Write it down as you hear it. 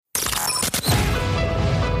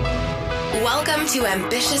Welcome to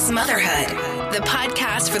Ambitious Motherhood, the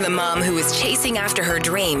podcast for the mom who is chasing after her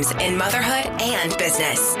dreams in motherhood and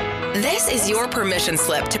business. This is your permission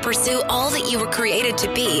slip to pursue all that you were created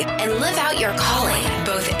to be and live out your calling,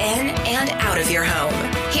 both in and out of your home.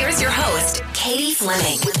 Here's your host, Katie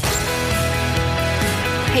Fleming.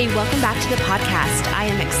 Hey, welcome back to the podcast. I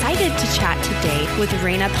am excited to chat today with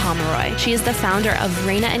Raina Pomeroy. She is the founder of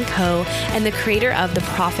Raina & Co. and the creator of the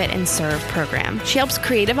Profit and Serve program. She helps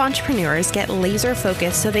creative entrepreneurs get laser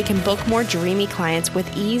focused so they can book more dreamy clients with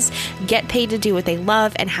ease, get paid to do what they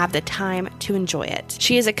love, and have the time to enjoy it.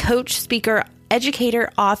 She is a coach, speaker, educator,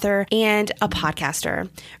 author, and a podcaster.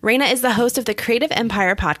 Raina is the host of the Creative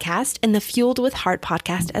Empire podcast and the Fueled with Heart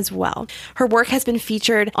podcast as well. Her work has been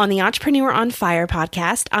featured on the Entrepreneur on Fire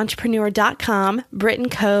podcast, Entrepreneur.com,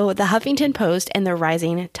 Brit & Co., the Huffington Post, and the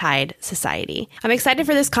Rising Tide Society. I'm excited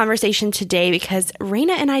for this conversation today because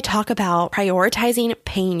Raina and I talk about prioritizing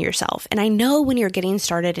paying yourself. And I know when you're getting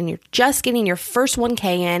started and you're just getting your first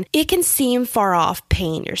 1K in, it can seem far off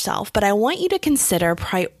paying yourself, but I want you to consider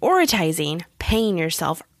prioritizing paying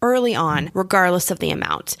yourself early on, regardless of the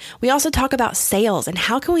amount. We also talk about sales and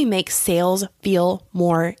how can we make sales feel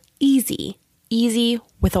more easy. Easy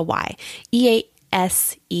with a Y. EASE-Y.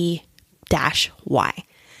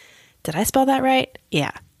 Did I spell that right?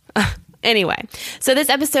 Yeah. Anyway, so this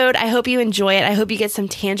episode, I hope you enjoy it. I hope you get some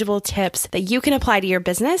tangible tips that you can apply to your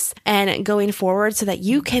business and going forward so that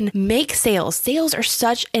you can make sales. Sales are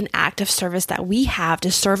such an act of service that we have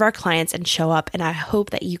to serve our clients and show up. And I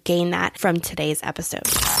hope that you gain that from today's episode.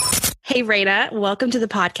 Hey, Raina, welcome to the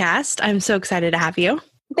podcast. I'm so excited to have you.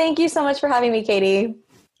 Thank you so much for having me, Katie.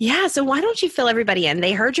 Yeah, so why don't you fill everybody in?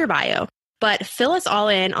 They heard your bio. But fill us all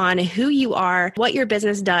in on who you are, what your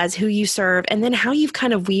business does, who you serve, and then how you've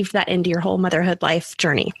kind of weaved that into your whole motherhood life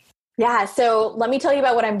journey. Yeah, so let me tell you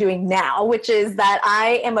about what I'm doing now, which is that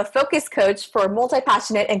I am a focus coach for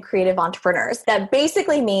multi-passionate and creative entrepreneurs. That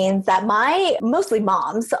basically means that my mostly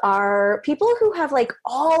moms are people who have like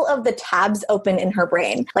all of the tabs open in her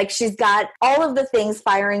brain. Like she's got all of the things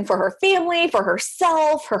firing for her family, for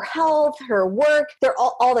herself, her health, her work. They're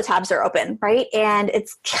all the tabs are open, right? And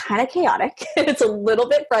it's kind of chaotic. It's a little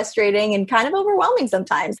bit frustrating and kind of overwhelming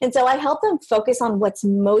sometimes. And so I help them focus on what's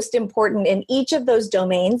most important in each of those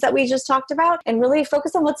domains that we just talked about and really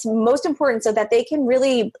focus on what's most important so that they can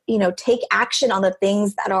really, take action on the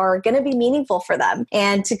things that are going to be meaningful for them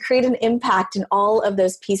and to create an impact in all of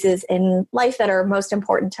those pieces in life that are most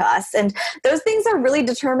important to us. And those things are really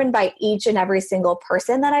determined by each and every single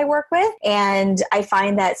person that I work with. And I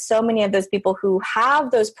find that so many of those people who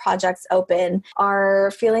have those projects open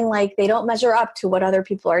are feeling like they don't measure up to what other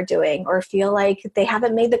people are doing or feel like they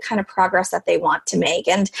haven't made the kind of progress that they want to make.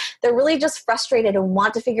 And they're really just frustrated and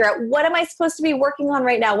want to figure out, what am I supposed to be working on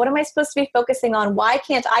right now? What am I supposed to be focusing on? Why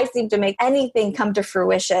can't I seem to make anything come to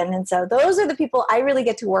fruition? And so those are the people I really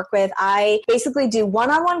get to work with. I basically do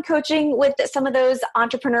one-on-one coaching with some of those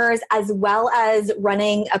entrepreneurs, as well as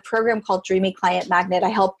running a program called Dreamy Client Magnet. I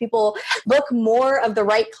help people book more of the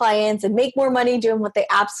right clients and make more money doing what they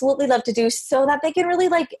absolutely love to do so that they can really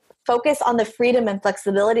focus on the freedom and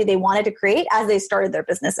flexibility they wanted to create as they started their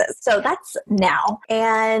businesses. So that's now.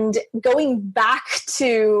 And going back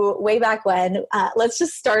to way back when, let's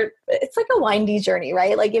just start. It's like a windy journey,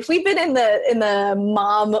 right? Like if we've been in the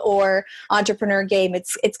mom or entrepreneur game,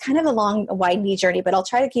 it's kind of a long, windy journey, but I'll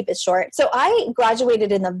try to keep it short. So I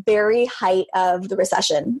graduated in the very height of the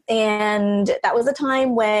recession. And that was a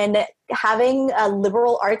time when having a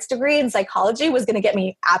liberal arts degree in psychology was going to get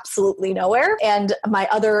me absolutely nowhere. And my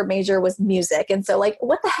other major was music. And so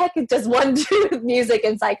what the heck does one do with music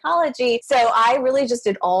and psychology? So I really just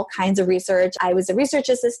did all kinds of research. I was a research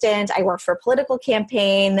assistant. I worked for a political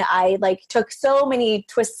campaign. I took so many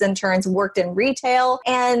twists and turns, worked in retail.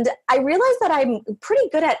 And I realized that I'm pretty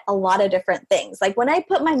good at a lot of different things. When I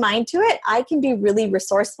put my mind to it, I can be really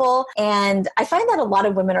resourceful. And I find that a lot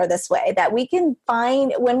of women are this way, that we can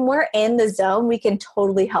find when we're in the zone, we can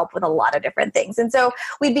totally help with a lot of different things. And so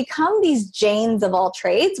we become these Janes of all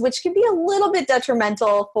trades, which can be a little bit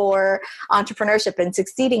detrimental for entrepreneurship and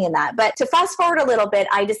succeeding in that. But to fast forward a little bit,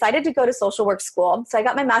 I decided to go to social work school. So I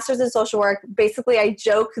got my master's in social work. Basically, I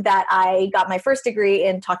joke that I got my first degree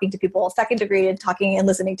in talking to people, second degree in talking and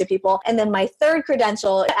listening to people. And then my third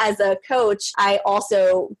credential as a coach, I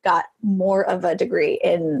also got more of a degree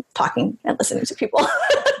in talking and listening to people.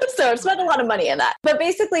 So I spent a lot of money in that. But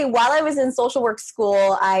basically, while I was in social work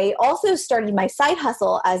school, I also started my side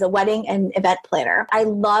hustle as a wedding and event planner. I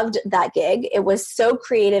loved that gig. It was so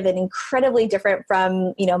creative and incredibly different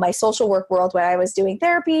from, my social work world where I was doing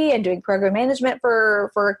therapy and doing program management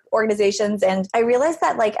for organizations. And I realized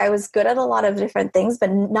that I was good at a lot of different things, but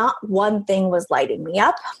not one thing was lighting me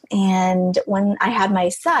up. And when I had my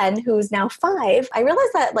son, who's now 5, I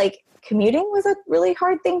realized that commuting was a really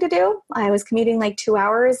hard thing to do. I was commuting 2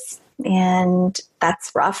 hours, and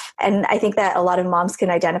that's rough. And I think that a lot of moms can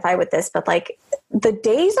identify with this, but the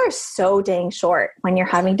days are so dang short when you're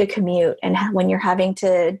having to commute and when you're having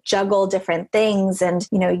to juggle different things. And,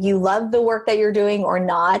 you love the work that you're doing or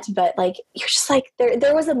not, but you're just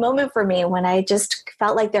there was a moment for me when I just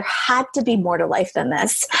felt like there had to be more to life than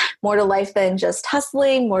this, more to life than just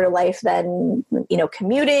hustling, more to life than,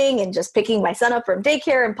 commuting and just picking my son up from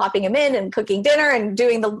daycare and popping him in and cooking dinner and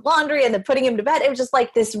doing the laundry and then putting him to bed. It was just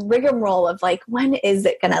this rigmarole of when is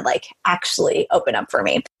it going to actually open up for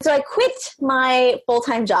me? So I quit my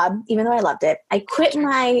full-time job, even though I loved it. I quit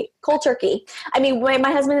my cold turkey. I mean, when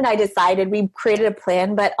my husband and I decided, we created a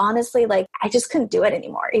plan, but honestly, I just couldn't do it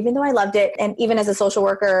anymore, even though I loved it. And even as a social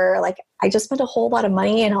worker, I just spent a whole lot of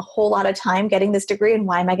money and a whole lot of time getting this degree. And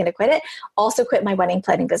why am I going to quit it? Also quit my wedding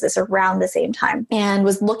planning business around the same time and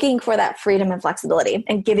was looking for that freedom and flexibility,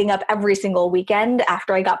 and giving up every single weekend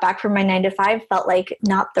after I got back from my 9 to 5 felt like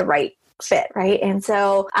not the right fit, right? And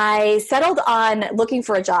so I settled on looking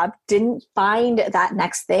for a job, didn't find that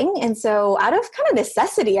next thing. And so out of kind of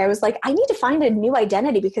necessity, I was I need to find a new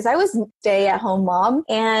identity, because I was a stay-at-home mom.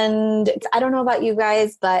 And I don't know about you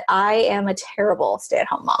guys, but I am a terrible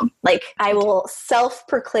stay-at-home mom. I will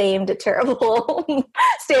self-proclaimed terrible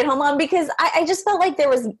stay-at-home mom, because I just felt like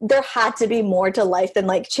there had to be more to life than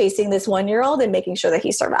chasing this 1-year-old and making sure that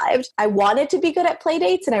he survived. I wanted to be good at play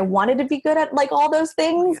dates and I wanted to be good at all those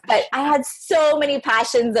things, but I had so many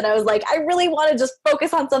passions and I was I really want to just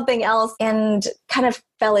focus on something else, and kind of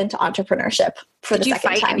fell into entrepreneurship for the second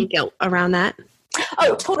time. Did you fight any guilt around that?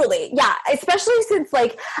 Oh, totally. Yeah. Especially since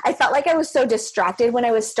I felt like I was so distracted when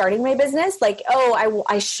I was starting my business.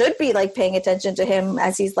 I should be paying attention to him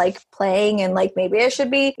as he's playing, and maybe I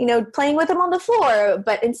should be, playing with him on the floor.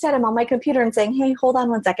 But instead I'm on my computer and saying, hey, hold on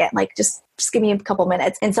one second. Just give me a couple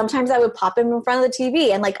minutes. And sometimes I would pop him in front of the TV.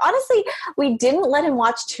 And honestly, we didn't let him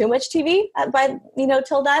watch too much TV,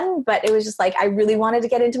 till then. But it was just I really wanted to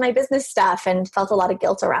get into my business stuff and felt a lot of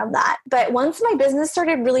guilt around that. But once my business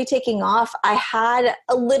started really taking off, I had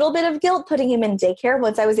a little bit of guilt putting him in daycare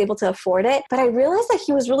once I was able to afford it. But I realized that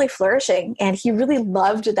he was really flourishing and he really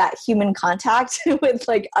loved that human contact with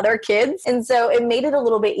other kids. And so it made it a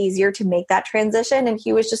little bit easier to make that transition. And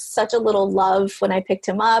he was just such a little love when I picked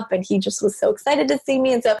him up, and he just was so excited to see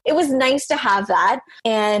me. And so it was nice to have that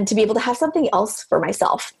and to be able to have something else for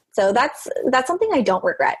myself. So that's something I don't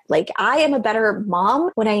regret. I am a better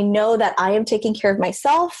mom when I know that I am taking care of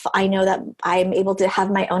myself. I know that I'm able to have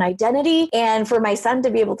my own identity, and for my son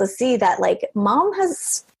to be able to see that mom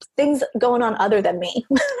has things going on other than me.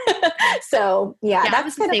 So yeah,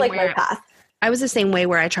 that's kind of my path. I was the same way,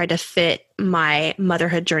 where I tried to fit my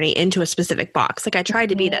motherhood journey into a specific box. I tried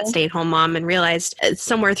to be that stay-at-home mom, and realized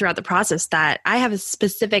somewhere throughout the process that I have a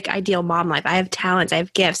specific ideal mom life. I have talents, I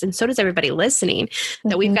have gifts, and so does everybody listening,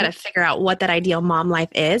 that we've got to figure out what that ideal mom life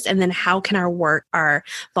is. And then how can our work, our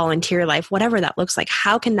volunteer life, whatever that looks like,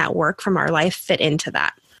 how can that work from our life fit into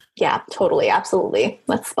that? Yeah, totally. Absolutely.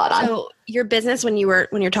 That's spot on. So your business, when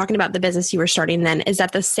you're talking about the business you were starting then, is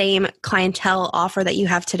that the same clientele offer that you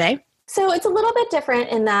have today? So it's a little bit different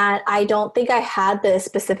in that I don't think I had the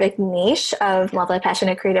specific niche of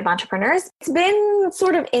multi-passionate creative entrepreneurs. It's been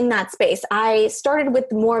sort of in that space. I started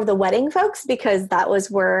with more of the wedding folks because that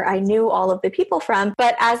was where I knew all of the people from.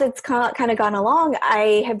 But as it's kind of gone along,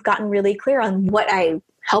 I have gotten really clear on what I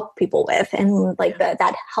help people with, and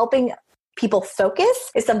that helping people focus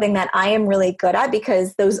is something that I am really good at,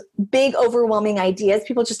 because those big overwhelming ideas,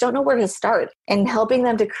 people just don't know where to start, and helping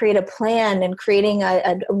them to create a plan and creating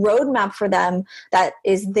a roadmap for them that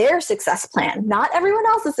is their success plan, not everyone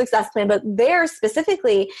else's success plan, but theirs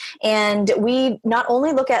specifically. And we not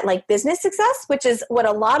only look at business success, which is what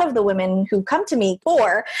a lot of the women who come to me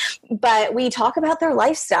for, but we talk about their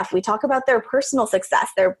life stuff. We talk about their personal success,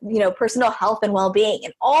 their, personal health and well-being.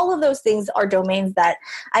 And all of those things are domains that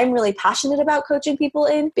I'm really passionate about coaching people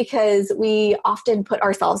in, because we often put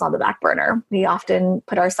ourselves on the back burner. We often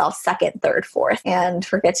put ourselves second, third, fourth, and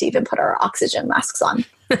forget to even put our oxygen masks on.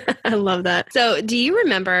 I love that. So do you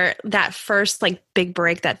remember that first big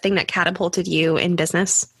break, that thing that catapulted you in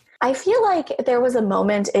business? I feel like there was a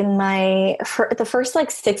moment in the first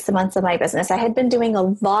like 6 months of my business, I had been doing a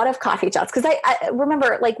lot of coffee chats. Cause I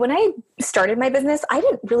remember like when I started my business, I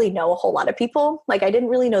didn't really know a whole lot of people. Like I didn't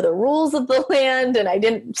really know the rules of the land and I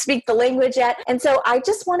didn't speak the language yet. And so I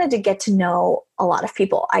just wanted to get to know a lot of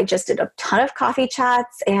people. I just did a ton of coffee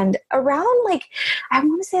chats, and around like, I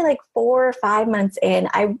want to say like 4 or 5 months in,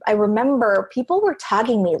 I remember people were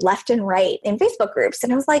tagging me left and right in Facebook groups.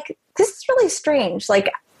 And I was like, this is really strange.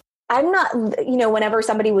 Like, I'm not, whenever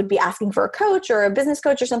somebody would be asking for a coach or a business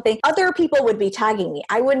coach or something, other people would be tagging me.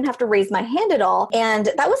 I wouldn't have to raise my hand at all. And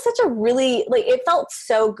that was such a really, it felt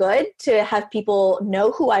so good to have people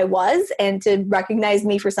know who I was and to recognize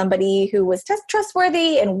me for somebody who was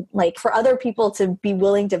trustworthy, and like for other people to be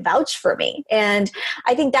willing to vouch for me. And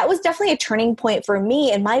I think that was definitely a turning point for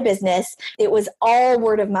me in my business. It was all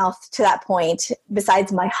word of mouth to that point,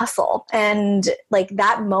 besides my hustle. And like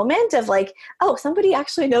that moment of like, oh, somebody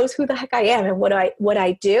actually knows who the heck I am and what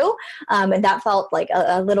I do. And that felt like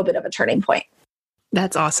a little bit of a turning point.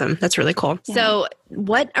 That's awesome. That's really cool. Yeah. So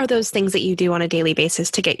what are those things that you do on a daily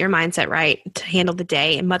basis to get your mindset right to handle the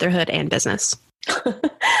day in motherhood and business?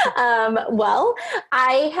 Well,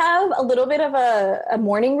 I have a little bit of a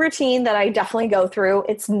morning routine that I definitely go through.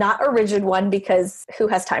 It's not a rigid one because who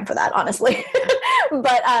has time for that, honestly?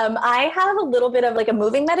 But I have a little bit of like a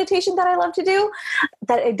moving meditation that I love to do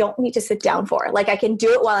that I don't need to sit down for. Like I can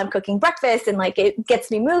do it while I'm cooking breakfast, and like it gets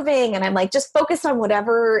me moving, and I'm like just focused on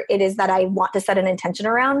whatever it is that I want to set an intention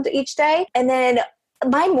around each day. And then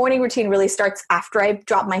my morning routine really starts after I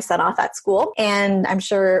drop my son off at school. And I'm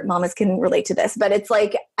sure mamas can relate to this, but it's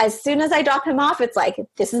like, as soon as I drop him off, it's like,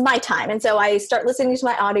 this is my time. And so I start listening to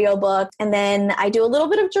my audiobook, and then I do a little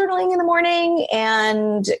bit of journaling in the morning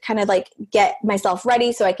and kind of like get myself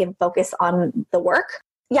ready so I can focus on the work.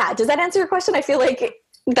 Yeah. Does that answer your question? I feel like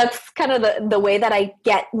that's kind of the way that I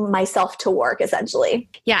get myself to work, essentially.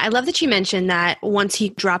 Yeah, I love that you mentioned that once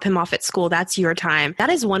you drop him off at school, that's your time.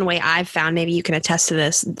 That is one way I've found, maybe you can attest to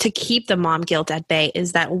this, to keep the mom guilt at bay,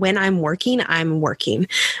 is that when I'm working, I'm working.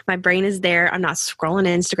 My brain is there. I'm not scrolling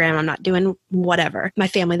Instagram. I'm not doing whatever. My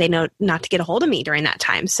family, they know not to get a hold of me during that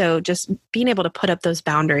time. So just being able to put up those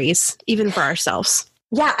boundaries, even for ourselves.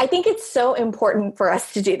 Yeah, I think it's so important for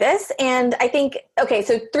us to do this. And I think, okay,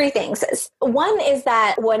 so 3 things. One is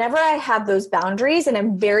that whenever I have those boundaries and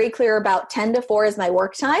I'm very clear about 10 to 4 is my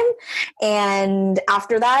work time, and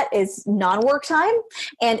after that is non-work time.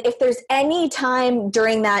 And if there's any time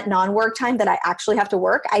during that non-work time that I actually have to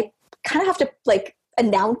work, I kind of have to like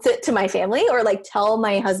announce it to my family or like tell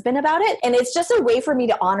my husband about it. And it's just a way for me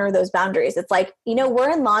to honor those boundaries. It's like, we're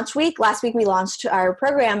in launch week. Last week we launched our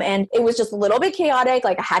program and it was just a little bit chaotic.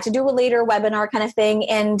 Like I had to do a later webinar kind of thing.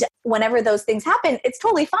 And whenever those things happen, it's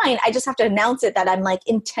totally fine. I just have to announce it that I'm like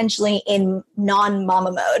intentionally in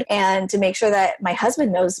non-mama mode, and to make sure that my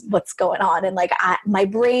husband knows what's going on and like my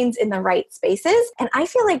brain's in the right spaces. And I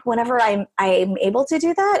feel like whenever I'm able to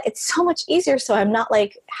do that, it's so much easier. So I'm not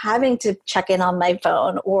like having to check in on my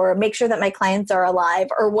phone or make sure that my clients are alive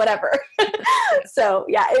or whatever. So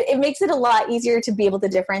yeah, it makes it a lot easier to be able to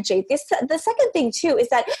differentiate. The second thing too is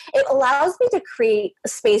that it allows me to create a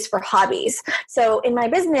space for hobbies. So in my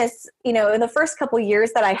business, in the first couple of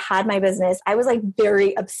years that I had my business, I was like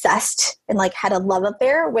very obsessed and like had a love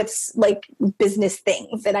affair with like business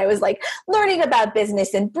things. And I was like learning about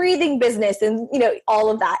business and breathing business and, all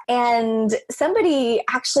of that. And somebody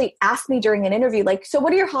actually asked me during an interview, like, so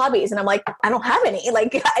what are your hobbies? And I'm like, I don't have any.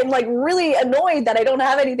 Like, I'm like really annoyed that I don't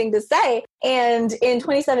have anything to say. And in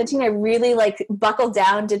 2017, I really like buckled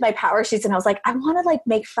down, did my power sheets, and I was like, I want to like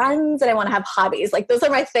make friends and I want to have hobbies. Like those are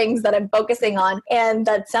my things that I'm focusing on. And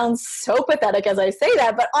that sounds so pathetic as I say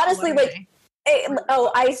that, but honestly,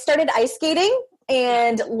 I started ice skating.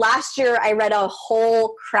 And last year I read a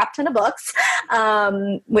whole crap ton of books,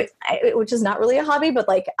 which is not really a hobby, but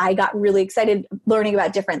like I got really excited learning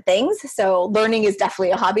about different things. So learning is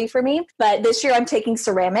definitely a hobby for me. But this year I'm taking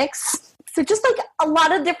ceramics. So just like a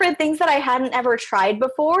lot of different things that I hadn't ever tried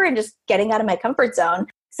before and just getting out of my comfort zone.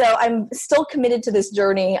 So I'm still committed to this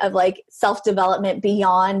journey of like self-development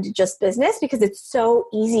beyond just business, because it's so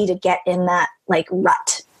easy to get in that like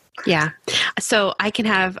rut. Yeah. So I can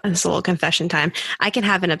have, this is a little confession time, I can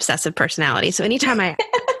have an obsessive personality. So anytime I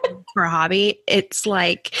for a hobby, it's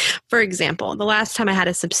like, for example, the last time I had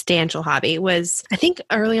a substantial hobby was, I think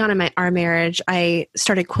early on in our marriage, I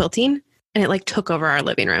started quilting, and it like took over our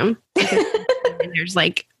living room. And there's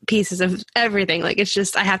like pieces of everything. Like it's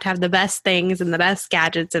just, I have to have the best things and the best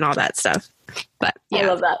gadgets and all that stuff. But yeah. I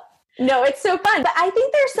love that. No, it's so fun. But I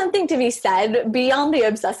think there's something to be said beyond the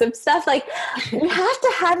obsessive stuff. Like, we have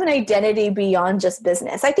to have an identity beyond just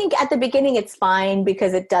business. I think at the beginning it's fine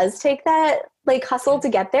because it does take that like hustle to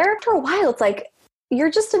get there. After a while, it's like,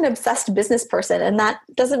 you're just an obsessed business person, and that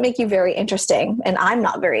doesn't make you very interesting. And I'm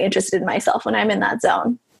not very interested in myself when I'm in that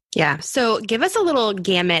zone. Yeah. So give us a little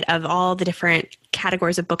gamut of all the different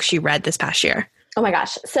categories of books you read this past year. Oh my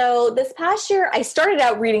gosh. So this past year, I started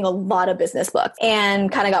out reading a lot of business books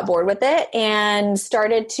and kind of got bored with it and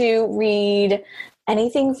started to read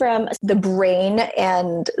anything from the brain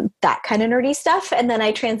and that kind of nerdy stuff. And then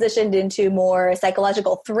I transitioned into more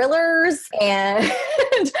psychological thrillers and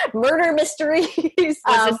murder mysteries.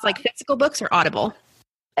 Was this like physical books or Audible?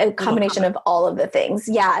 A combination of all of the things.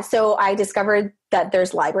 Yeah. So I discovered that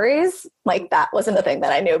there's libraries. Like, that wasn't a thing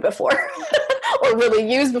that I knew before or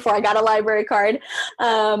really used before I got a library card.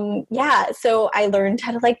 Yeah. So I learned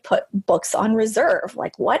how to like put books on reserve.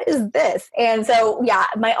 Like, what is this? And so, yeah,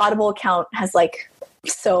 my Audible account has like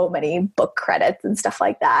so many book credits and stuff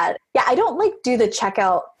like that. Yeah. I don't like do the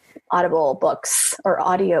checkout Audible books or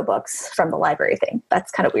audio books from the library thing. That's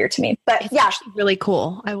kind of weird to me, but it's yeah, actually really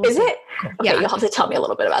cool. Is it? Okay, yeah. You'll have to tell me a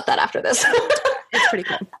little bit about that after this. It's pretty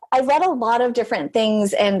cool. I read a lot of different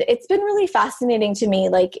things, and it's been really fascinating to me,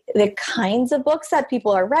 like the kinds of books that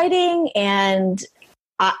people are writing, and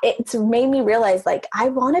it's made me realize, like, I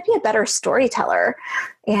want to be a better storyteller,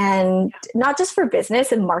 and not just for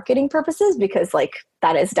business and marketing purposes, because like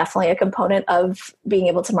that is definitely a component of being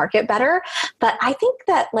able to market better. But I think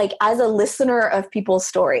that like as a listener of people's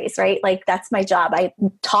stories, right? Like, that's my job. I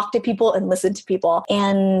talk to people and listen to people,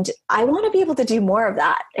 and I want to be able to do more of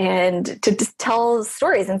that and to just tell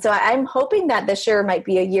stories. And so I'm hoping that this year might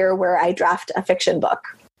be a year where I draft a fiction book.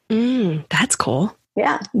 That's cool.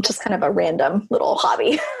 Yeah, just kind of a random little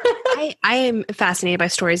hobby. I am fascinated by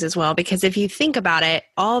stories as well, because if you think about it,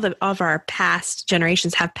 all of our past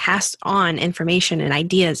generations have passed on information and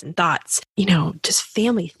ideas and thoughts, just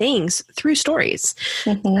family things through stories.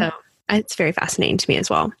 Mm-hmm. So it's very fascinating to me as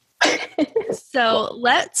well. So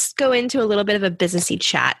let's go into a little bit of a businessy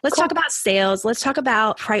chat. Let's talk about sales. Let's talk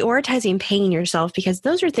about prioritizing paying yourself, because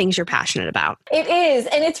those are things you're passionate about. It is.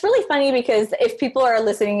 And it's really funny because if people are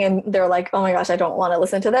listening and they're like, oh my gosh, I don't want to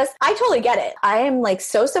listen to this, I totally get it. I am like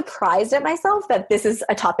so surprised at myself that this is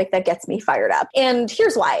a topic that gets me fired up. And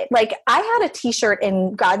here's why. Like, I had a t-shirt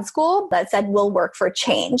in grad school that said, "We'll work for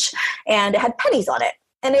change," and it had pennies on it.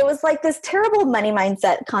 And it was like this terrible money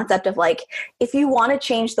mindset concept of like, if you want to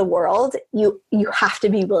change the world, you have to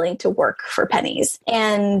be willing to work for pennies.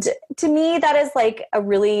 And to me, that is like a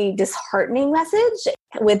really disheartening message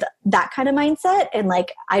with that kind of mindset. And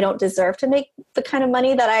like, I don't deserve to make the kind of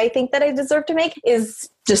money that I think that I deserve to make is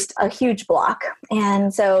just a huge block.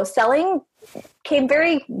 And so selling came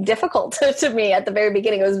very difficult to me at the very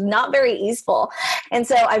beginning. It was not very easeful. And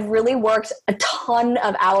so I've really worked a ton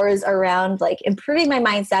of hours around like improving my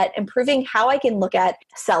mindset, improving how I can look at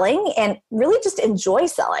selling and really just enjoy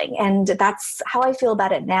selling. And that's how I feel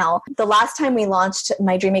about it now. The last time we launched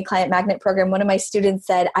my Dreamy Client Magnet program, one of my students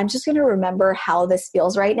said, "I'm just going to remember how this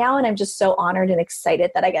feels right now. And I'm just so honored and excited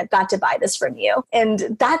that I got to buy this from you."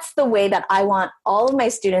 And that's the way that I want all of my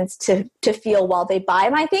students to feel while they buy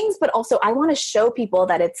my things. But also I want to show people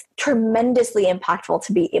that it's tremendously impactful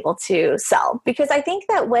to be able to sell. Because I think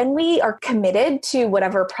that when we are committed to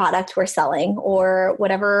whatever product we're selling or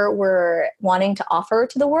whatever we're wanting to offer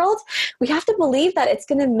to the world, we have to believe that it's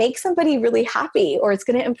going to make somebody really happy, or it's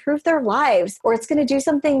going to improve their lives, or it's going to do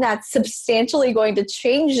something that's substantially going to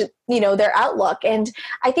change their outlook. And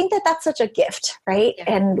I think that that's such a gift, right?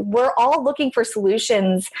 Yeah. And we're all looking for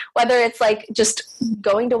solutions, whether it's like just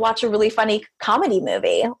going to watch a really funny comedy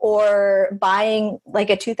movie or buying like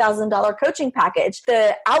a $2,000 coaching package.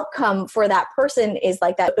 The outcome for that person is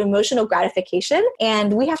like that emotional gratification.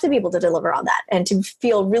 And we have to be able to deliver on that and to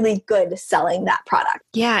feel really good selling that product.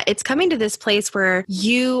 Yeah, it's coming to this place where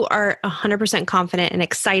you are 100% confident and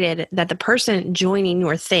excited that the person joining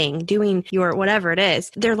your thing, doing your whatever it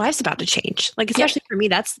is, their life's about to change. Like, especially for me,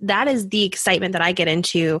 that is the excitement that I get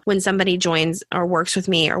into when somebody joins or works with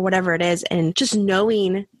me or whatever it is. And just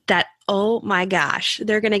knowing that, oh my gosh,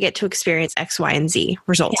 they're going to get to experience X, Y, and Z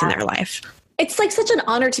results in their life. It's like such an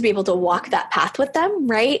honor to be able to walk that path with them,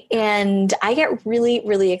 right? And I get really,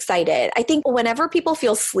 really excited. I think whenever people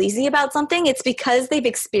feel sleazy about something, it's because they've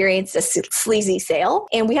experienced a sleazy sale.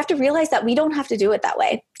 And we have to realize that we don't have to do it that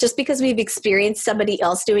way. Just because we've experienced somebody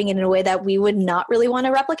else doing it in a way that we would not really want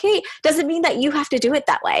to replicate doesn't mean that you have to do it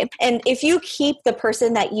that way. And if you keep the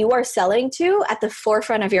person that you are selling to at the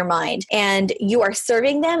forefront of your mind and you are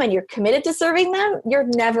serving them and you're committed to serving them, you're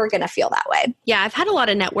never going to feel that way. Yeah, I've had a lot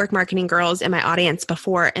of network marketing girls in in my audience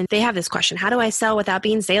before, and they have this question, how do I sell without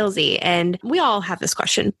being salesy? And we all have this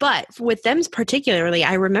question, but with them particularly,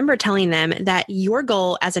 I remember telling them that your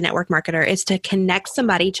goal as a network marketer is to connect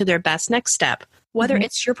somebody to their best next step. Whether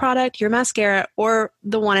it's your product, your mascara, or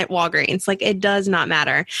the one at Walgreens, like it does not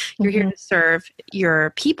matter. You're here to serve your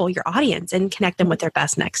people, your audience, and connect them with their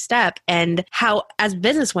best next step. And how, as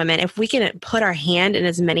businesswomen, if we can put our hand in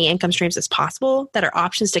as many income streams as possible that are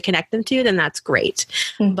options to connect them to, then that's great.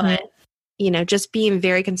 But just being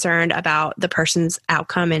very concerned about the person's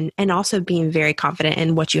outcome and also being very confident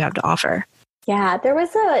in what you have to offer. Yeah, there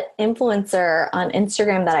was an influencer on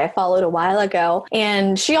Instagram that I followed a while ago,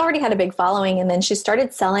 and she already had a big following. And then she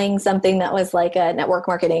started selling something that was like a network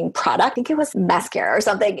marketing product. I think it was mascara or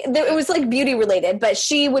something. It was like beauty related, but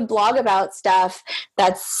she would blog about stuff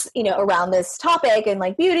that's, around this topic and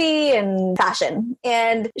like beauty and fashion.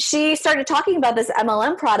 And she started talking about this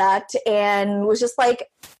MLM product and was just like,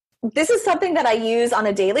 this is something that I use on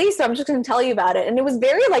a daily, so I'm just going to tell you about it. And it was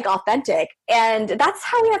very authentic. And that's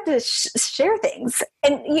how we have to share things.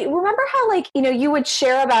 And you remember how you would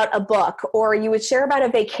share about a book, or you would share about a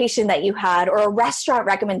vacation that you had, or a restaurant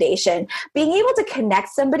recommendation. Being able to connect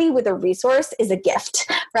somebody with a resource is a gift,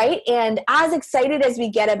 right? And as excited as we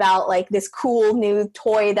get about this cool new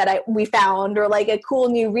toy that we found, or a cool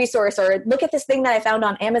new resource, or look at this thing that I found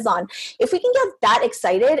on Amazon, if we can get that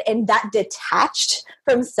excited and that detached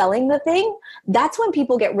from selling the thing, that's when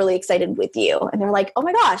people get really excited with you. And they're like, oh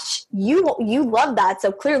my gosh, you love that.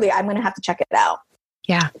 So clearly I'm going to have to check it out.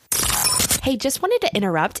 Yeah. Hey, just wanted to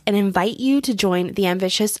interrupt and invite you to join the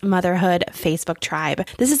Ambitious Motherhood Facebook tribe.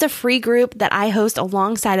 This is a free group that I host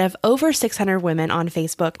alongside of over 600 women on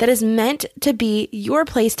Facebook that is meant to be your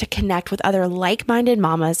place to connect with other like-minded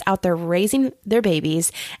mamas out there raising their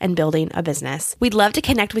babies and building a business. We'd love to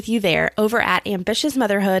connect with you there over at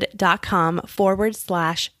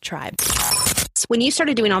ambitiousmotherhood.com/tribe. When you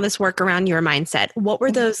started doing all this work around your mindset, what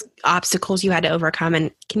were those obstacles you had to overcome? And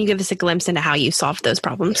can you give us a glimpse into how you solved those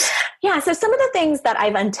problems? Yeah. So some of the things that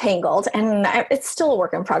I've untangled, and it's still a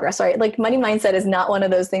work in progress, right? Money mindset is not one of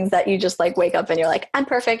those things that you just wake up and you're like, I'm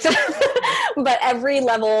perfect, but every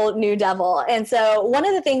level, new devil. And so one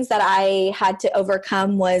of the things that I had to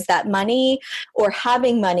overcome was that money, or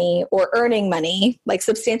having money, or earning money,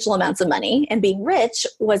 substantial amounts of money, and being rich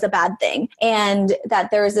was a bad thing. And that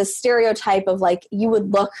there is this stereotype of you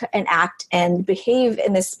would look and act and behave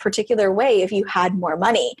in this particular way if you had more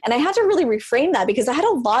money. And I had to really reframe that, because I had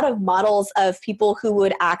a lot of models of people who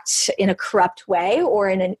would act in a corrupt way or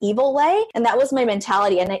in an evil way. And that was my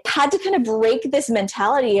mentality. And I had to kind of break this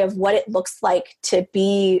mentality of what it looks like to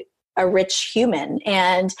be a rich human.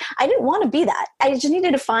 And I didn't want to be that. I just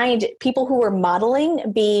needed to find people who were modeling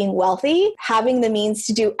being wealthy, having the means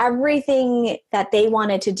to do everything that they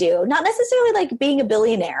wanted to do. Not necessarily being a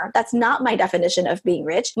billionaire. That's not my definition of being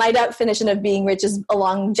rich. My definition of being rich is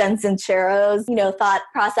along Jen Sincero's, thought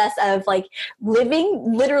process of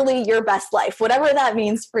living literally your best life, whatever that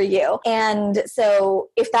means for you. And so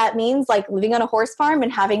if that means living on a horse farm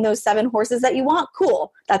and having those 7 horses that you want,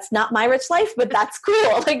 cool. That's not my rich life, but that's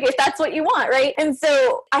cool. If that's what you want, right? And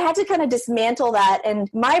so I had to kind of dismantle that. And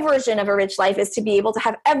my version of a rich life is to be able to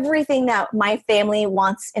have everything that my family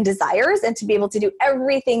wants and desires, and to be able to do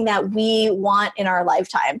everything that we want in our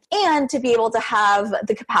lifetime, and to be able to have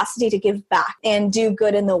the capacity to give back and do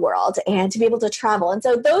good in the world, and to be able to travel. And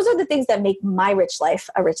so those are the things that make my rich life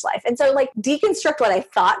a rich life. And so deconstruct what I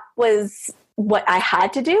thought was what I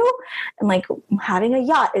had to do. And having a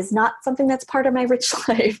yacht is not something that's part of my rich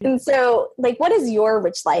life. And so what is your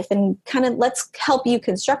rich life? And kind of let's help you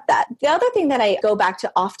construct that. The other thing that I go back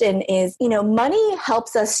to often is, money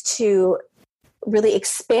helps us to really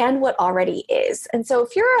expand what already is. And so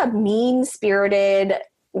if you're a mean-spirited,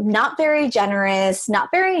 not very generous, not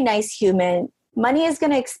very nice human, money is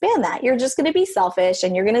going to expand that. You're just going to be selfish,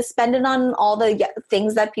 and you're going to spend it on all the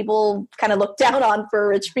things that people kind of look down on for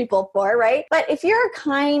rich people for, right? But if you're a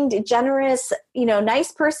kind, generous,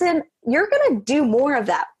 nice person, you're going to do more of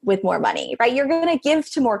that with more money, right? You're going to give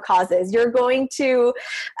to more causes. You're going to,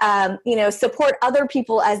 support other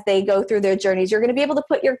people as they go through their journeys. You're going to be able to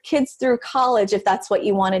put your kids through college if that's what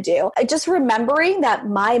you want to do. Just remembering that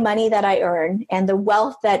my money that I earn and the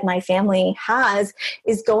wealth that my family has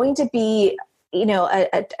is going to be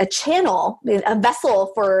a channel, a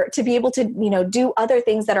vessel to be able to, do other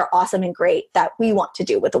things that are awesome and great that we want to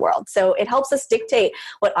do with the world. So it helps us dictate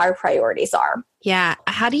what our priorities are. Yeah.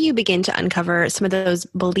 How do you begin to uncover some of those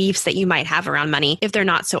beliefs that you might have around money if they're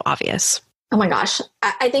not so obvious? Oh my gosh.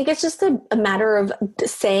 I think it's just a matter of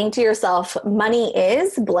saying to yourself, money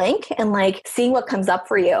is blank, and seeing what comes up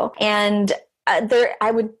for you. And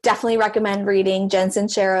I would definitely recommend reading Jen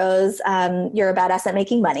Sincero's You're a Badass at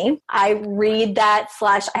Making Money. I read that /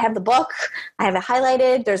 I have the book. I have it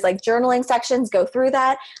highlighted. There's like journaling sections. Go through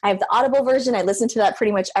that. I have the Audible version. I listen to that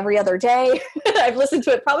pretty much every other day. I've listened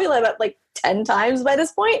to it probably about like 10 times by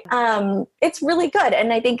this point. It's really good.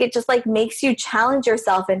 And I think it just like makes you challenge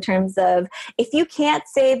yourself in terms of, if you can't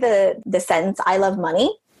say the sentence, I love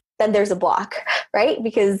money, then there's a block, right?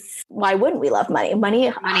 Because why wouldn't we love money? Money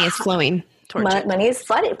is flowing. Money is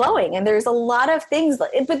flowing, and there's a lot of things,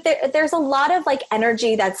 but there's a lot of like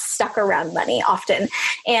energy that's stuck around money often.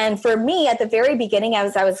 And for me, at the very beginning, I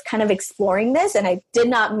was kind of exploring this, and I did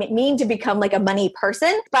not mean to become like a money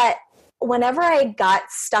person, but whenever I got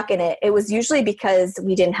stuck in it, it was usually because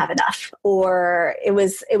we didn't have enough, or it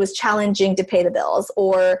was challenging to pay the bills,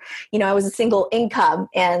 or, I was a single income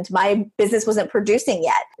and my business wasn't producing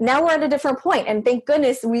yet. Now we're at a different point, and thank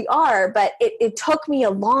goodness we are, but it took me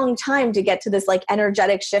a long time to get to this like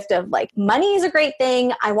energetic shift of like, money is a great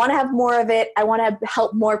thing. I want to have more of it. I want to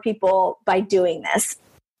help more people by doing this.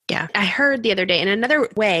 Yeah. I heard the other day, and another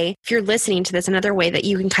way, if you're listening to this, another way that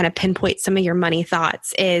you can kind of pinpoint some of your money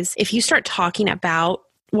thoughts is if you start talking about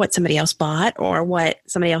what somebody else bought or what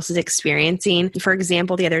somebody else is experiencing. For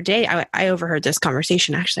example, the other day, I overheard this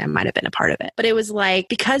conversation. Actually, I might have been a part of it, but it was like,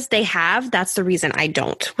 because they have, that's the reason I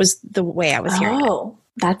don't, was the way I was hearing it. Oh,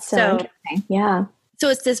 that's so interesting. Yeah. So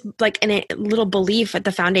it's this like a little belief at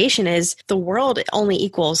the foundation is the world only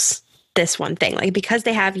equals this one thing. Like, because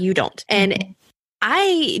they have, you don't. And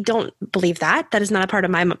I don't believe that. That is not a part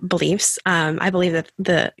of my beliefs. I believe that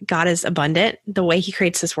the God is abundant. The way he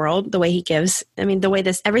creates this world, the way he gives, the way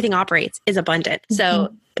everything operates is abundant.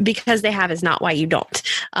 So because they have is not why you don't.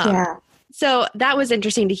 So that was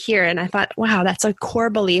interesting to hear. And I thought, wow, that's a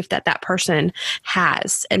core belief that person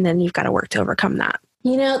has. And then you've got to work to overcome that.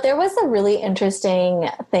 There was a really interesting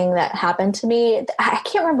thing that happened to me. I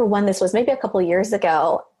can't remember when this was, maybe a couple of years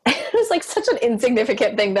ago. It was like such an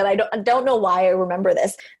insignificant thing that I don't know why I remember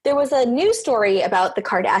this. There was a news story about the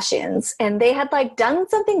Kardashians, and they had like done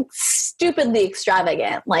something stupidly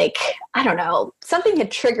extravagant. Like, I don't know, something had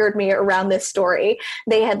triggered me around this story.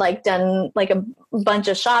 They had like done like a bunch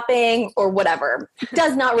of shopping or whatever.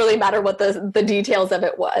 Does not really matter what the details of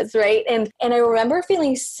it was, right? And I remember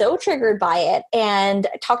feeling so triggered by it, and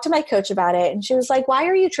I talked to my coach about it, and she was like, "Why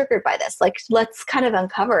are you triggered by this? Like, let's kind of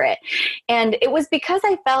uncover it." And it was because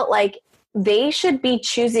I felt like they should be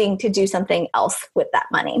choosing to do something else with that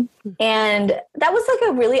money. And that was like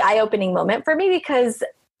a really eye-opening moment for me, because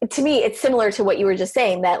to me, it's similar to what you were just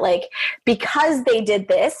saying, that like, because they did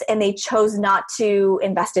this and they chose not to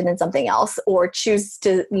invest it in something else or choose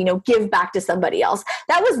to, give back to somebody else,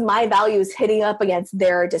 that was my values hitting up against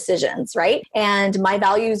their decisions, right? And my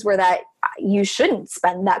values were that you shouldn't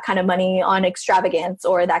spend that kind of money on extravagance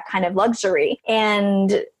or that kind of luxury.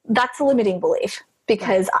 And that's a limiting belief.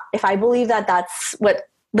 Because if I believe that that's what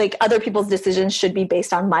like other people's decisions should be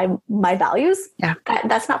based on my values,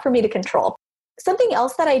 that's not for me to control. Something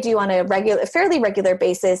else that I do on a fairly regular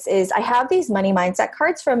basis is I have these money mindset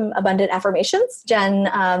cards from Abundant Affirmations. Jen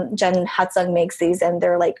Hatsung makes these, and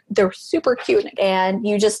they're super cute. And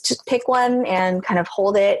you just pick one and kind of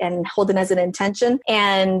hold it as an intention.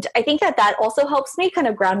 And I think that also helps me kind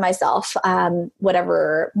of ground myself,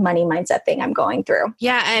 whatever money mindset thing I'm going through.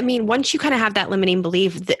 Yeah. Once you kind of have that limiting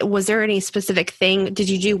belief, was there any specific thing? Did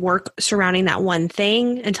you do work surrounding that one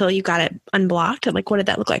thing until you got it unblocked? Like, what did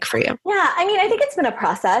that look like for you? Yeah. I think it's been a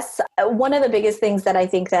process. One of the biggest things that I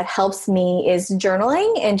think that helps me is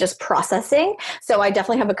journaling and just processing. So I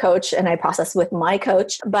definitely have a coach, and I process with my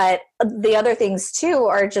coach. But the other things too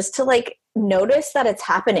are just to like notice that it's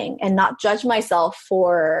happening and not judge myself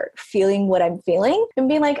for feeling what I'm feeling, and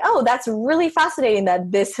being like, oh, that's really fascinating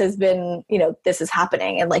that this has been, this is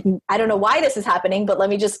happening. And like, I don't know why this is happening, but let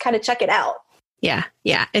me just kind of check it out. Yeah.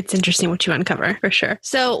 It's interesting what you uncover for sure.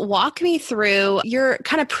 So walk me through your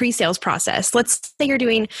kind of pre-sales process. Let's say you're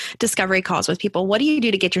doing discovery calls with people. What do you do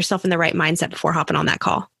to get yourself in the right mindset before hopping on that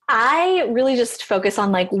call? I really just focus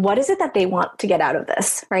on like, what is it that they want to get out of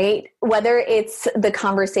this, right? Whether it's the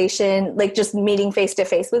conversation, like just meeting face to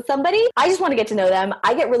face with somebody, I just want to get to know them.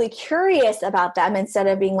 I get really curious about them instead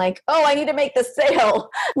of being like, oh, I need to make this sale.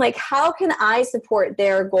 Like, how can I support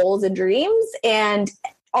their goals and dreams? And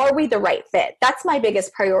are we the right fit? That's my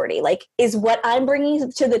biggest priority. Like, is what I'm bringing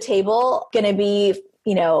to the table going to be,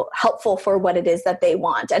 helpful for what it is that they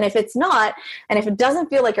want? And if it's not, and if it doesn't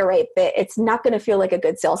feel like a right fit, it's not going to feel like a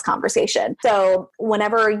good sales conversation. So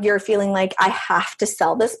whenever you're feeling like I have to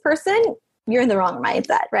sell this person, you're in the wrong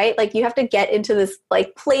mindset, right? Like you have to get into this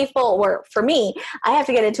like playful, or for me, I have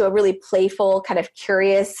to get into a really playful, kind of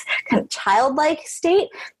curious, kind of childlike state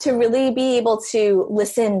to really be able to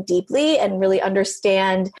listen deeply and really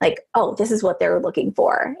understand like, oh, this is what they're looking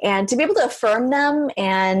for. And to be able to affirm them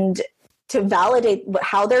and to validate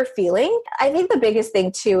how they're feeling. I think the biggest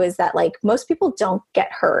thing too is that like most people don't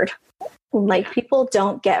get heard. Like people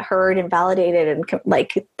don't get heard and validated and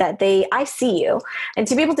like that I see you. And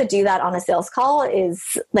to be able to do that on a sales call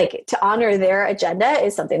is like to honor their agenda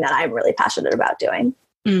is something that I'm really passionate about doing.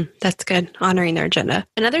 That's good. Honoring their agenda.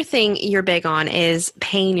 Another thing you're big on is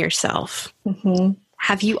paying yourself. Mm-hmm.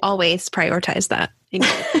 Have you always prioritized that?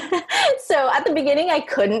 So at the beginning, I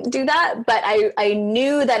couldn't do that, but I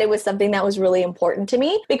knew that it was something that was really important to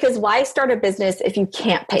me because why start a business if you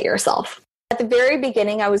can't pay yourself? At the very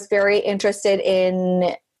beginning, I was very interested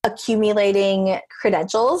in accumulating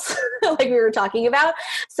credentials, like we were talking about.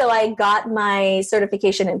 So I got my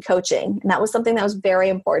certification in coaching, and that was something that was very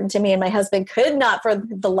important to me. And my husband could not for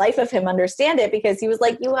the life of him understand it because he was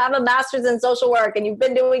like, you have a master's in social work and you've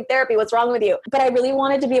been doing therapy. What's wrong with you? But I really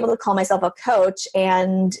wanted to be able to call myself a coach.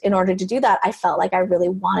 And in order to do that, I felt like I really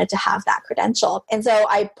wanted to have that credential. And so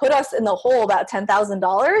I put us in the hole about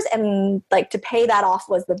 $10,000, and like to pay that off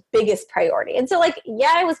was the biggest priority. And so like,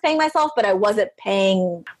 yeah, I was paying myself, but I wasn't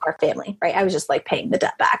paying our family, right? I was just like paying the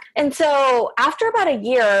debt back. And so after about a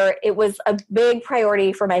year, it was a big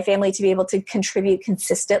priority for my family to be able to contribute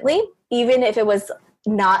consistently, even if it was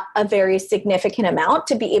not a very significant amount,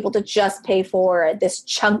 to be able to just pay for this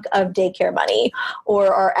chunk of daycare money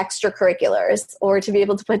or our extracurriculars, or to be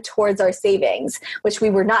able to put towards our savings, which we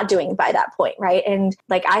were not doing by that point, right? And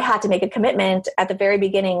like I had to make a commitment at the very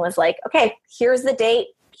beginning was like, okay, here's the date.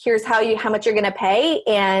 Here's how much you're going to pay.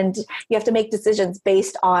 And you have to make decisions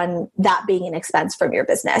based on that being an expense from your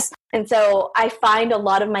business. And so I find a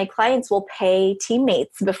lot of my clients will pay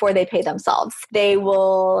teammates before they pay themselves. They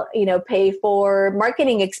will, pay for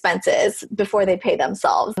marketing expenses before they pay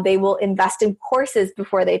themselves. They will invest in courses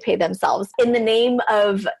before they pay themselves in the name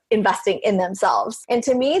of investing in themselves. And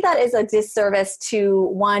to me, that is a disservice to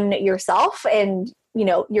one, yourself and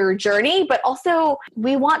your journey, but also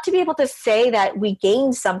we want to be able to say that we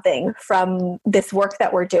gained something from this work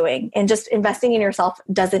that we're doing, and just investing in yourself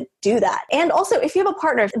doesn't do that. And also if you have a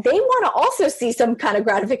partner, they want to also see some kind of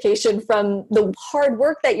gratification from the hard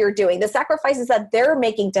work that you're doing, the sacrifices that they're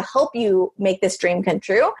making to help you make this dream come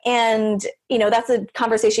true. And that's a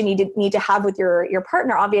conversation you need to have with your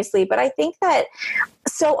partner, obviously. But I think that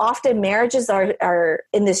so often marriages are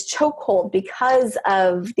in this chokehold because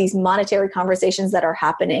of these monetary conversations that are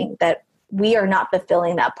happening, that we are not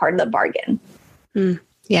fulfilling that part of the bargain.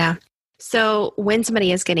 Yeah. So when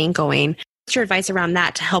somebody is getting going, what's your advice around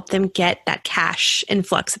that to help them get that cash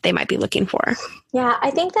influx that they might be looking for? Yeah,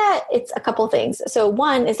 I think that it's a couple things. So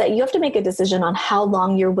one is that you have to make a decision on how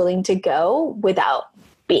long you're willing to go without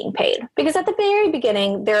being paid. Because at the very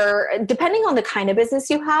beginning, depending on the kind of business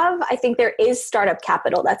you have, I think there is startup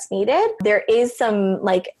capital that's needed. There is some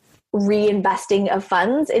like reinvesting of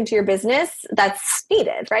funds into your business that's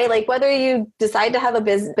needed, right? Like whether you decide to have a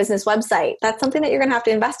business website, that's something that you're going to have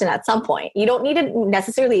to invest in at some point. You don't need it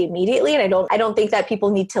necessarily immediately. And I don't think that people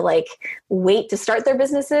need to like wait to start their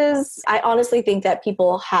businesses. I honestly think that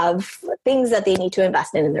people have things that they need to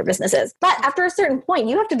invest in their businesses. But after a certain point,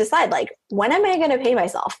 you have to decide like, when am I going to pay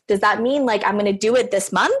myself? Does that mean like I'm going to do it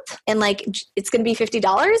this month and like it's going to be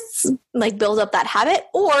 $50, like build up that habit?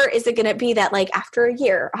 Or is it going to be that like after a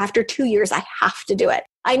year, after 2 years, I have to do it?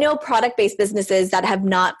 I know product-based businesses that have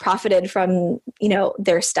not profited from,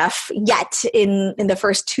 their stuff yet in the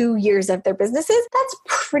first 2 years of their businesses. That's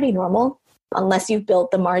pretty normal. Unless you've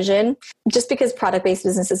built the margin, just because product-based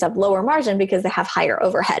businesses have lower margin because they have higher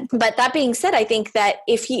overhead. But that being said, I think that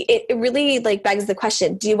it really like begs the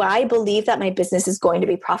question, do I believe that my business is going to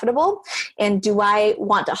be profitable? And do I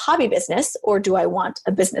want a hobby business or do I want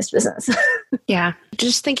a business? Yeah.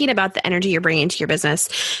 Just thinking about the energy you're bringing to your business.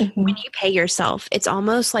 Mm-hmm. When you pay yourself, it's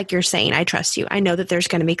almost like you're saying, I trust you. I know that there's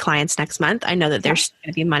going to be clients next month. I know that there's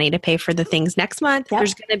going to be money to pay for the things next month. Yep.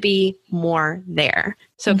 There's going to be more there.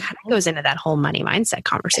 So it kind of goes into that whole money mindset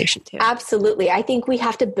conversation too. Absolutely. I think we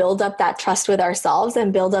have to build up that trust with ourselves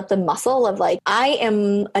and build up the muscle of like, I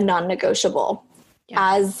am a non-negotiable.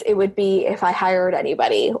 Yeah. As it would be if I hired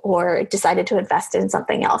anybody or decided to invest in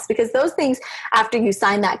something else. Because those things, after you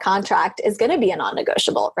sign that contract, is going to be a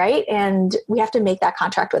non-negotiable, right? And we have to make that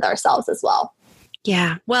contract with ourselves as well.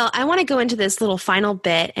 Yeah. Well, I want to go into this little final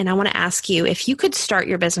bit, and I want to ask you, if you could start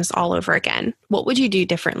your business all over again, what would you do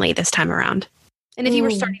differently this time around? And if you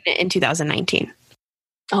were starting it in 2019?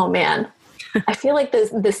 Oh, man. I feel like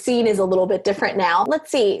the scene is a little bit different now.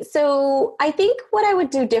 Let's see. So I think what I would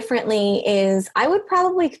do differently is I would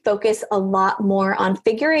probably focus a lot more on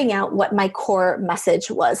figuring out what my core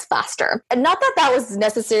message was faster. And not that that was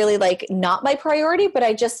necessarily like not my priority, but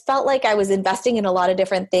I just felt like I was investing in a lot of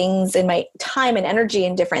different things and my time and energy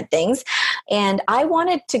in different things. And I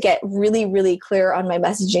wanted to get really, really clear on my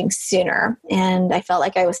messaging sooner. And I felt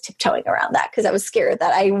like I was tiptoeing around that because I was scared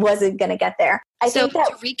that I wasn't going to get there. I think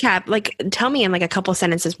that, to recap, like, tell me in like a couple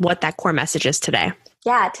sentences what that core message is today.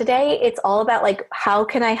 Yeah, today it's all about like, how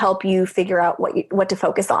can I help you figure out what to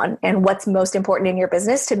focus on and what's most important in your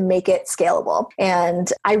business to make it scalable.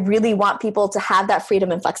 And I really want people to have that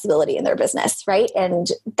freedom and flexibility in their business, right? And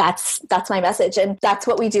that's my message. And that's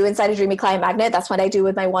what we do inside a Dreamy Client Magnet. That's what I do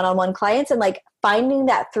with my one-on-one clients. And like finding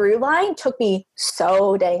that through line took me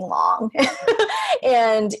so dang long.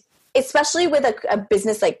 And especially with a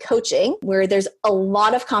business like coaching, where there's a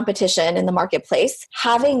lot of competition in the marketplace,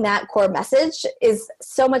 having that core message is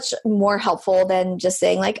so much more helpful than just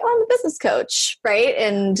saying like, oh, I'm a business coach, right?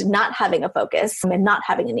 And not having a focus and not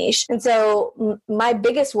having a niche. And so my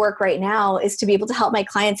biggest work right now is to be able to help my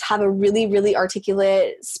clients have a really, really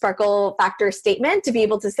articulate sparkle factor statement to be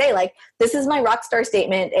able to say like, this is my rock star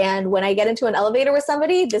statement. And when I get into an elevator with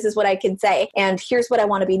somebody, this is what I can say. And here's what I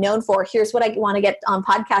want to be known for. Here's what I want to get on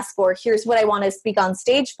podcasts for. Here's what I want to speak on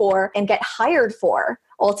stage for and get hired for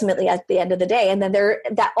ultimately at the end of the day. And then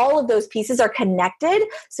that all of those pieces are connected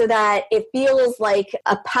so that it feels like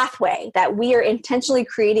a pathway that we are intentionally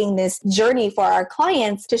creating this journey for our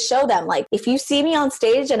clients to show them like, if you see me on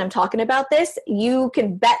stage and I'm talking about this, you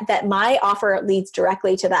can bet that my offer leads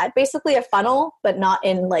directly to that. Basically a funnel, but not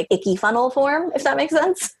in like icky funnel form, if that makes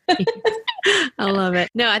sense. I love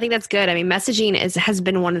it. No, I think that's good. I mean, messaging has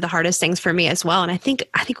been one of the hardest things for me as well. And I think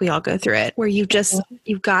we all go through it where you've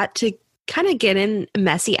got to kind of get in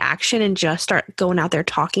messy action and just start going out there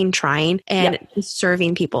talking, trying, and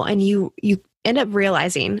serving people. And you end up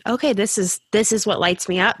realizing, okay, this is what lights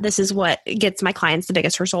me up. This is what gets my clients the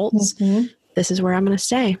biggest results. Mm-hmm. This is where I'm going to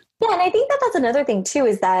stay. Yeah. And I think that that's another thing too,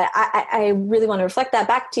 is that I really want to reflect that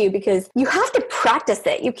back to you because you have to practice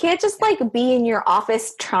it. You can't just like be in your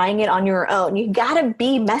office trying it on your own. You got to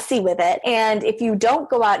be messy with it. And if you don't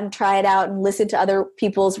go out and try it out and listen to other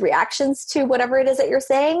people's reactions to whatever it is that you're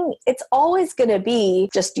saying, it's always going to be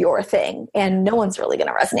just your thing. And no one's really going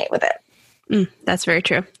to resonate with it. That's very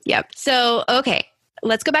true. Yep. So, okay.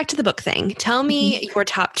 Let's go back to the book thing. Tell me your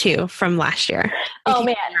top 2 from last year. Oh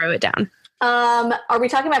man. Narrow it down. Are we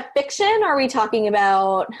talking about fiction or are we talking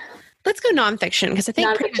about... Let's go nonfiction because I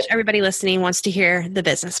think pretty much everybody listening wants to hear the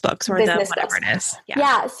business books or the whatever it is.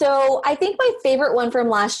 Yeah. So I think my favorite one from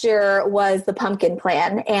last year was The Pumpkin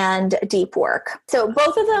Plan and Deep Work. So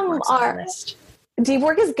both of them are... Deep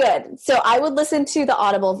Work is good. So I would listen to the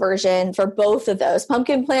Audible version for both of those.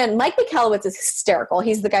 Pumpkin Plan, Mike Michalowicz is hysterical.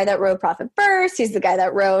 He's the guy that wrote Profit First. He's the guy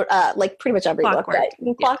that wrote like pretty much every book. Right?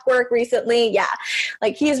 Clockwork recently. Yeah.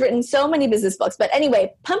 Like he has written so many business books. But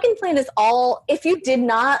anyway, Pumpkin Plan is all, if you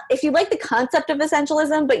like the concept of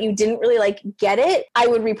essentialism, but you didn't really like get it, I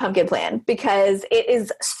would read Pumpkin Plan because it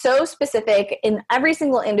is so specific in every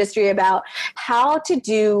single industry about how to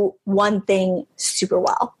do one thing super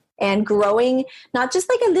well. And growing not just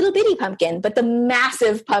like a little bitty pumpkin, but the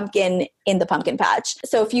massive pumpkin in the pumpkin patch.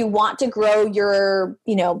 So if you want to grow your,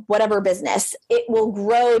 whatever business, it will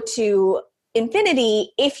grow to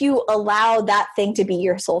infinity if you allow that thing to be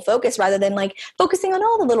your sole focus rather than like focusing on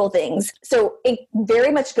all the little things. So it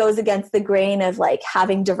very much goes against the grain of like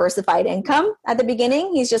having diversified income at the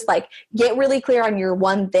beginning. He's just like, get really clear on your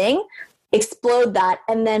one thing, explode that,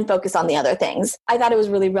 and then focus on the other things. I thought it was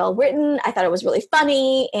really well written. I thought it was really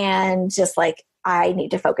funny and just like, I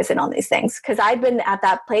need to focus in on these things because I've been at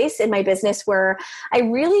that place in my business where I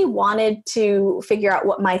really wanted to figure out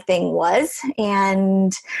what my thing was.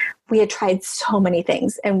 And we had tried so many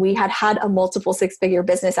things and we had a multiple 6-figure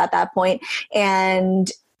business at that point. And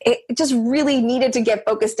it just really needed to get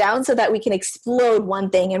focused down so that we can explode one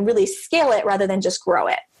thing and really scale it rather than just grow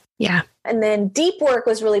it. Yeah. And then Deep Work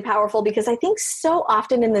was really powerful because I think so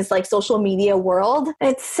often in this like social media world,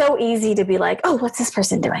 it's so easy to be like, oh, what's this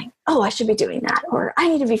person doing? Oh, I should be doing that. Or I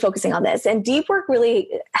need to be focusing on this. And Deep Work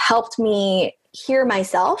really helped me hear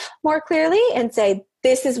myself more clearly and say,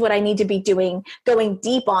 this is what I need to be doing, going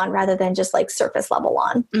deep on rather than just like surface level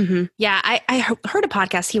on. Mm-hmm. Yeah. I heard a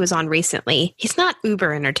podcast he was on recently. He's not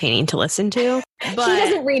uber entertaining to listen to. But he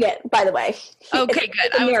doesn't read it, by the way. Okay,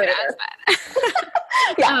 good. I was going to ask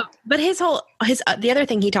that. Yeah. But the other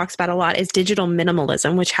thing he talks about a lot is digital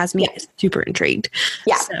minimalism, which has me super intrigued.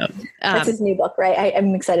 Yeah. So, that's his new book, right?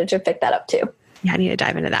 I'm excited to pick that up too. Yeah, I need to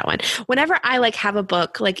dive into that one. Whenever I like have a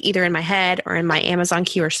book, like either in my head or in my Amazon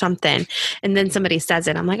queue or something, and then somebody says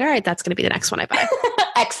it, I'm like, all right, that's going to be the next one I buy.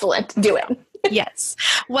 Excellent. Do it. Yes.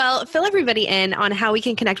 Well, fill everybody in on how we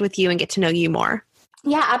can connect with you and get to know you more.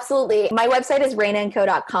 Yeah, absolutely. My website is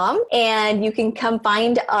rainaandco.com, and you can come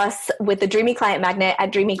find us with the Dreamy Client Magnet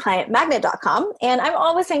at dreamyclientmagnet.com. And I'm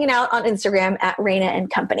always hanging out on Instagram at Raina and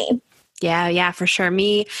Company. Yeah, for sure.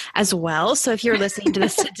 Me as well. So if you're listening to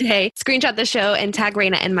this today, screenshot the show and tag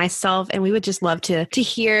Raina and myself. And we would just love to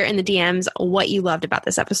hear in the DMs what you loved about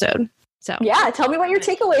this episode. So yeah, tell me what your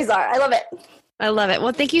takeaways are. I love it. I love it.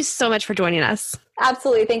 Well, thank you so much for joining us.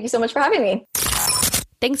 Absolutely. Thank you so much for having me.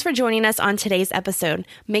 Thanks for joining us on today's episode.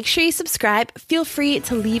 Make sure you subscribe. Feel free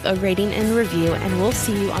to leave a rating and review, and we'll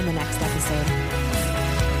see you on the next episode.